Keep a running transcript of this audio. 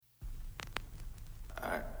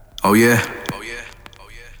Oh yeah?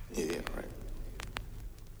 Yeah, right.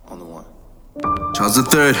 On the one. Charles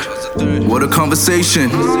III, what a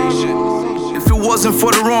conversation. If it wasn't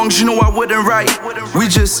for the wrongs, you know I wouldn't write. We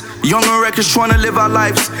just young and reckless trying to live our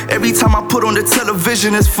lives. Every time I put on the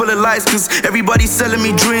television, it's full of lies. Cause everybody's selling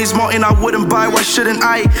me dreams, Martin, I wouldn't buy. Why shouldn't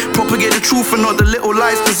I propagate the truth and not the little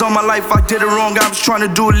lies? Cause all my life I did it wrong, I was trying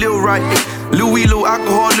to do a little right. Louis, little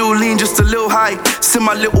alcohol, little lean, just a little high. See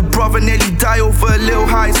my little brother nearly die over a little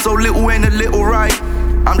high. So little ain't a little right.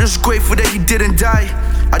 I'm just grateful that he didn't die.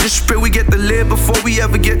 I just pray we get to live before we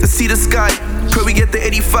ever get to see the sky. Pray we get to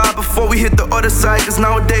 85 before we hit the other side. Cause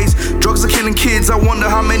nowadays, drugs are killing kids, I wonder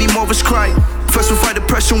how many more of us cry. First we fight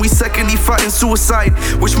depression, we secondly fighting suicide.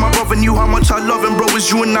 Wish my brother knew how much I love him, bro. It's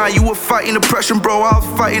you and I, you were fighting depression, bro. I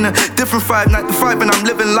was fighting a different fight, not the fight, but I'm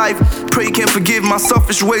living life. Pray you can't forgive my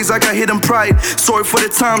selfish ways, I got hidden pride. Sorry for the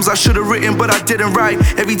times I should've written, but I didn't write.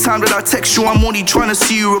 Every time that I text you, I'm only trying to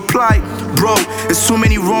see you reply. Bro, there's too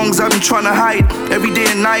many wrongs I've been trying to hide. Every day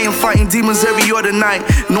and night, I'm fighting demons every other night.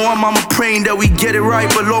 No, I'm mama praying that we get it right,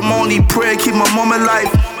 but Lord, my only prayer, keep my mom alive.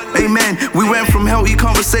 Amen. We went from healthy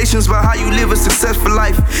conversations about how you live a successful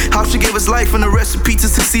life, how she gave us life and the recipe to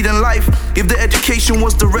succeed in life. If the education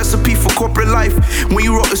was the recipe for corporate life, when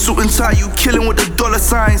you rock a suit and tie, you killing with the dollar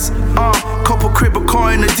signs. Couple crib, a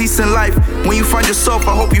car, and a decent life. When you find yourself,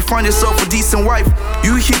 I hope you find yourself a decent wife.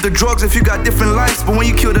 You keep the drugs if you got different lives, but when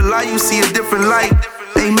you kill the lie, you see a different light.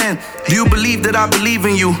 Amen. Do you believe that I believe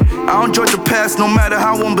in you? I don't judge the past, no matter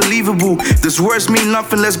how unbelievable. These words mean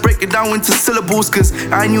nothing, let's break it down into syllables. Cause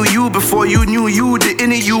I knew you before you knew you. The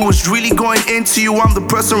inner you was really going into you. I'm the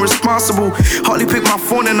person responsible. Hardly pick my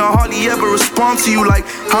phone and I hardly ever respond to you. Like,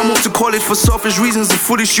 I moved to college for selfish reasons and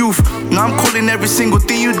foolish youth. Now I'm calling every single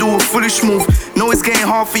thing you do a foolish move. No, it's getting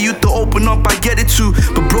hard for you to open up, I get it too.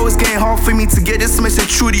 But bro, it's getting hard for me to get this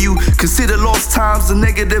message true to you. Consider lost times and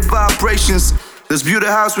negative vibrations. Let's build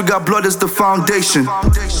a house, we got blood as the foundation.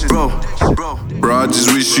 Bro, I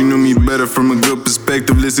just wish you knew me better from a good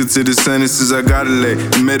perspective. Listen to the sentences I gotta lay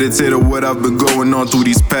and meditate on what I've been going on through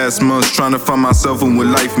these past months. Trying to find myself and what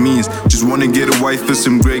life means. Just wanna get a wife and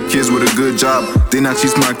some great kids with a good job. Then I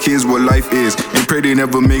teach my kids what life is and pray they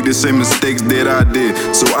never make the same mistakes that I did.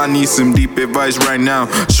 So I need some deep advice right now.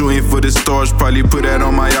 Shooting for the stars, probably put that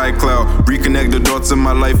on my iCloud. Reconnect the dots in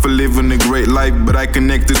my life for living a great life. But I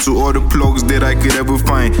connected to all the plugs that I could ever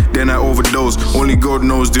find. Then I overdosed. Only God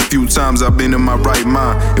knows the few times I've been in my right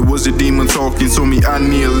mind. It was a demon talking, told me I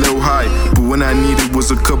need a little high. But when I needed was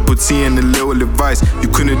a cup of tea and a little advice. You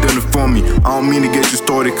couldn't have done it for me. I don't mean to get you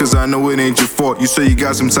started, cause I know it ain't your fault. You say you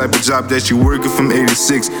got some type of job that you working from 8 to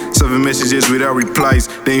 6. 7 messages without replies.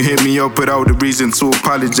 Then you hit me up without a reason to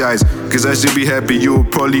apologize. Cause I should be happy you were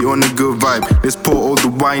probably on a good vibe. Let's pour all the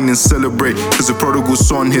wine and celebrate. Cause the prodigal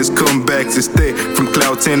son has come back to stay. From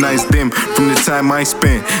cloud 10 nights dim, from the time I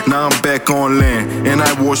spent. Now I'm back on land, and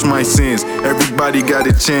I wash my sins. Everybody got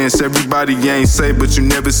a chance, everybody ain't safe. But you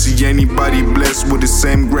never see anybody blessed with the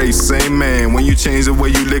same grace. Same man, when you change the way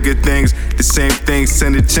you look at things, the same things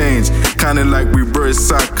tend to change. Kinda like reverse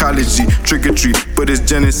psychology, trick or treat, but it's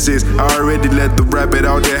Genesis. I already let the rabbit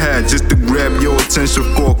out the hat just to grab your attention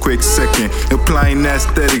for a quick second. Applying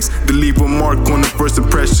aesthetics to leave a mark on the first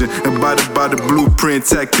impression. Abided by the blueprint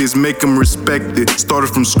tactics, make them respect it. Started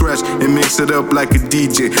from scratch and mix it up like a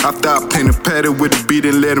DJ. After I pen a pattern with a beat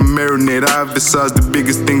and let them marinate. I emphasize the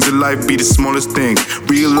biggest things in life be the smallest things.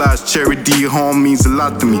 Realize charity at home means a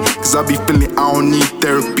lot to me. Cause I be feeling I don't need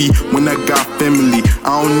therapy when I got family.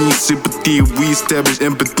 I don't need sympathy if we establish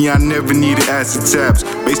empathy. I never needed acid tabs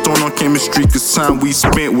based on our chemistry, cause time we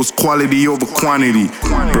spent was quality over quantity.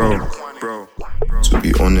 Bro. To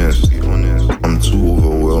be honest, I'm too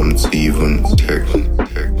overwhelmed to even text.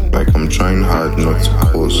 Like I'm trying hard not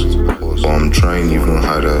to post, but I'm trying even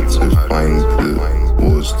harder to find the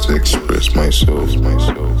words to express myself.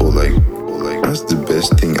 Or like, that's the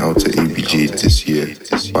best thing out of ABJ this year.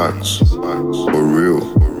 Facts. For real.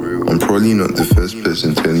 I'm probably not the first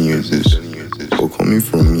person telling you this, but coming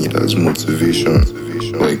from me, that's motivation.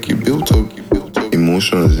 Like, you built up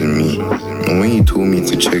emotions in me, and when you told me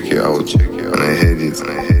to check it out, and I heard it,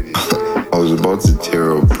 I was about to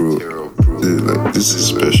tear up, bro. Like, this is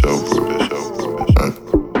special, bro.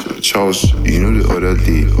 And Charles, you know, the other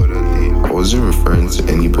day, I wasn't referring to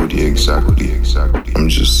anybody exactly. I'm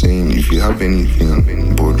just saying, if you have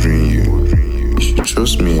anything bothering you, you should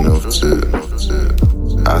trust me enough to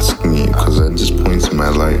ask me, because at this point in my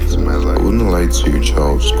life, I wouldn't lie to you,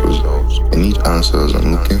 Charles, because I need answers.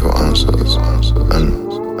 I'm looking for answers.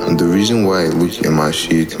 And the reason why I looked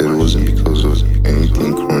emaciated wasn't because of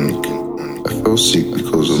anything chronic. I felt sick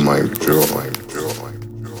because of my withdrawal.